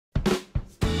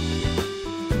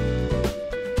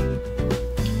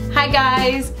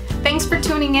guys, thanks for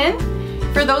tuning in.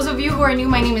 For those of you who are new,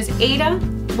 my name is Ada.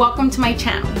 Welcome to my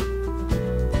channel.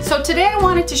 So today I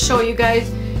wanted to show you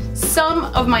guys some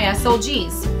of my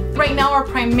SLGs. Right now are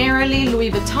primarily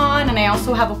Louis Vuitton, and I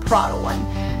also have a Prada one.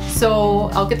 So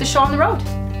I'll get the show on the road.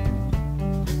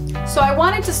 So I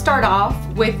wanted to start off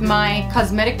with my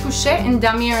Cosmetic Pochette in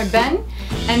Damier Ebene,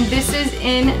 and this is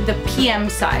in the PM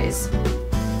size.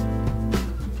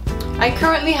 I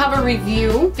currently have a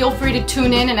review. Feel free to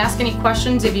tune in and ask any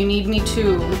questions if you need me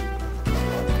to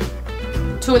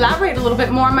elaborate a little bit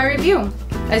more on my review.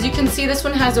 As you can see, this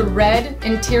one has a red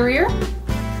interior,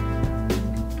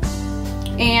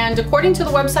 and according to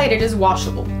the website, it is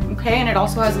washable, okay? And it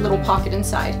also has a little pocket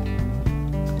inside.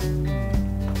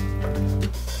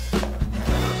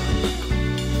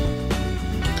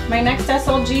 My next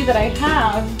SLG that I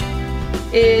have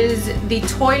is the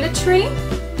Toiletry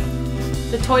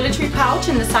pouch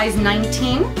in the size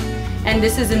 19, and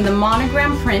this is in the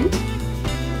monogram print.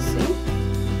 See?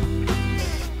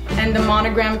 And the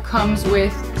monogram comes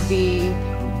with the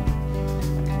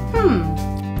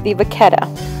Pochette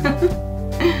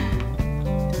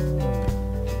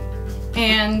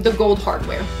and the gold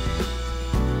hardware.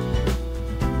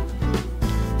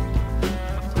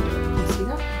 See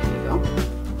that? There you go.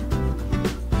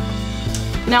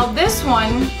 Now this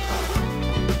one,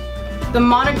 the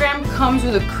monogram comes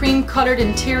with a cream colored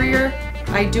interior.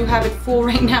 I do have it full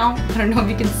right now. I don't know if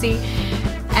you can see.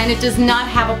 And it does not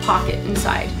have a pocket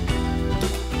inside.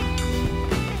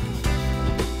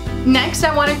 Next,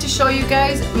 I wanted to show you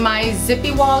guys my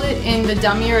Zippy wallet in the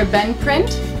Damier Ebene print.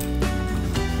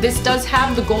 This does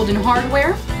have the golden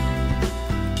hardware.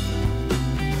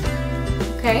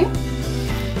 Okay.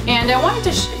 And I wanted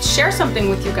to share something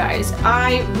with you guys.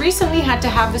 I recently had to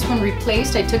have this one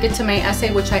replaced. I took it to my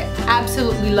essay, which I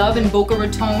absolutely love, in Boca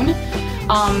Raton,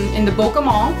 in the Boca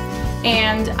Mall.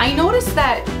 And I noticed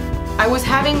that I was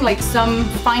having like some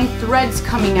fine threads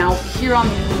coming out here on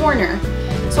the corner.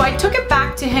 So I took it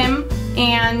back to him,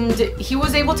 and he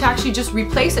was able to actually just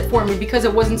replace it for me because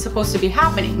it wasn't supposed to be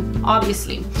happening,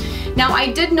 obviously. Now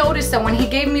I did notice that when he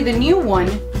gave me the new one,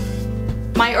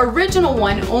 my original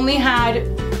one only had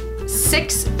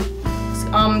 6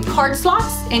 card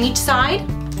slots in each side,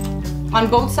 on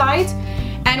both sides,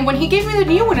 and when he gave me the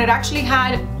new one, it actually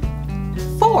had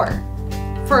 4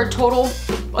 for a total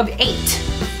of 8.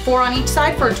 4 on each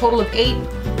side for a total of 8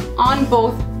 on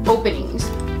both openings.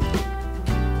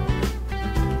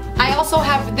 I also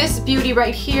have this beauty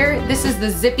right here. This is the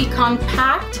Zippy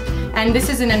Compact, and this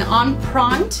is in an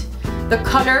empreinte. The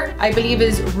color, I believe,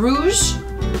 is rouge.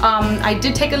 I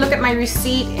did take a look at my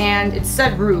receipt and it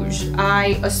said rouge.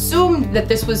 I assumed that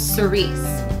this was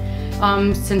cerise,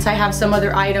 since I have some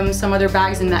other items, some other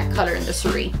bags in that color, in the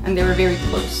cerise, and they were very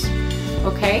close.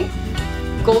 Okay,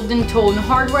 golden tone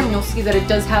hardware, and you'll see that it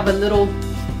does have a little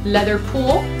leather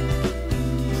pool.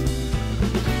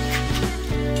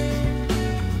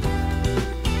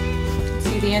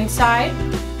 See the inside.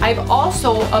 I've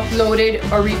also uploaded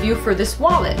a review for this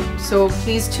wallet, so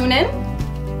please tune in.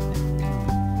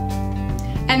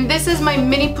 And this is my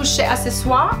mini Pochette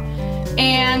accessoire,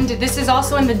 and this is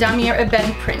also in the Damier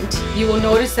Ebene print. You will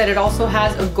notice that it also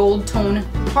has a gold tone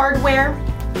hardware.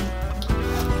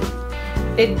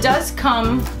 It does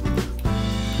come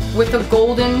with a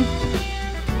golden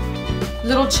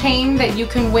little chain that you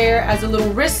can wear as a little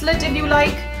wristlet if you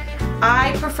like.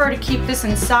 I prefer to keep this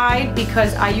inside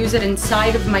because I use it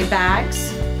inside of my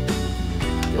bags.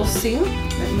 You'll see.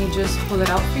 Let me just pull it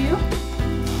out for you.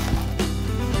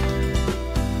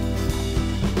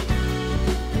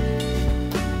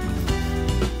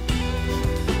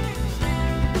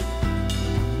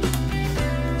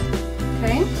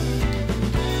 Okay.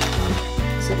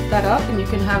 Zip that up, and you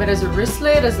can have it as a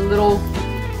wristlet, as a little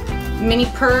mini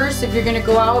purse if you're gonna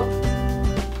go out.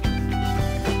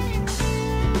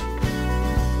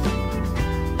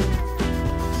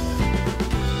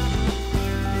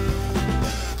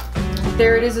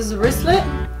 There it is as a wristlet.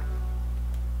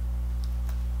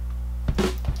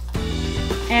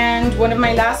 And one of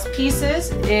my last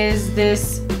pieces is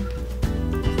this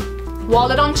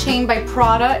wallet on chain by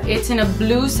Prada. It's in a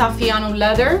blue Saffiano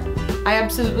leather. I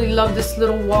absolutely love this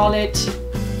little wallet.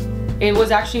 It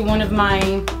was actually one of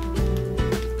my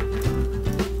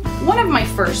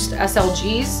first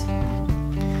SLGs.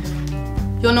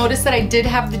 You'll notice that I did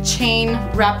have the chain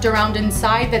wrapped around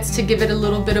inside. That's to give it a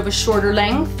little bit of a shorter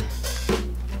length.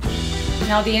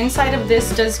 Now the inside of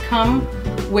this does come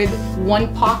with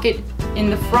one pocket in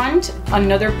the front,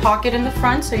 another pocket in the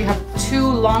front, so you have 2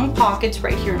 long pockets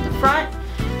right here in the front.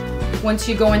 Once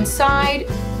you go inside,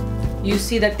 you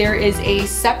see that there is a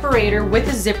separator with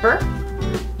a zipper.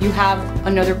 You have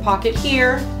another pocket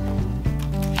here,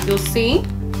 you'll see.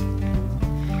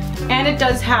 And it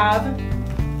does have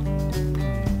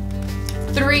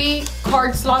 3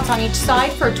 card slots on each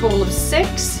side for a total of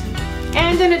 6,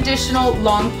 and an additional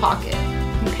long pocket,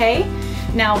 okay?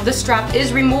 Now the strap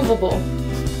is removable.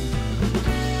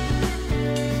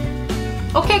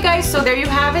 Okay guys, so there you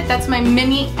have it. That's my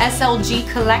mini SLG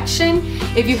collection.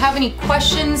 If you have any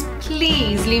questions,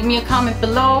 please leave me a comment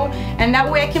below, and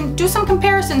that way I can do some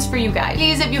comparisons for you guys.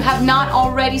 Please, if you have not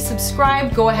already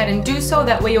subscribed, go ahead and do so.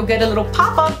 That way you'll get a little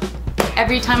pop-up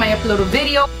every time I upload a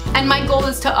video. And my goal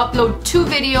is to upload 2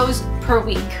 videos per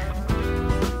week.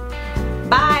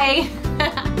 Bye!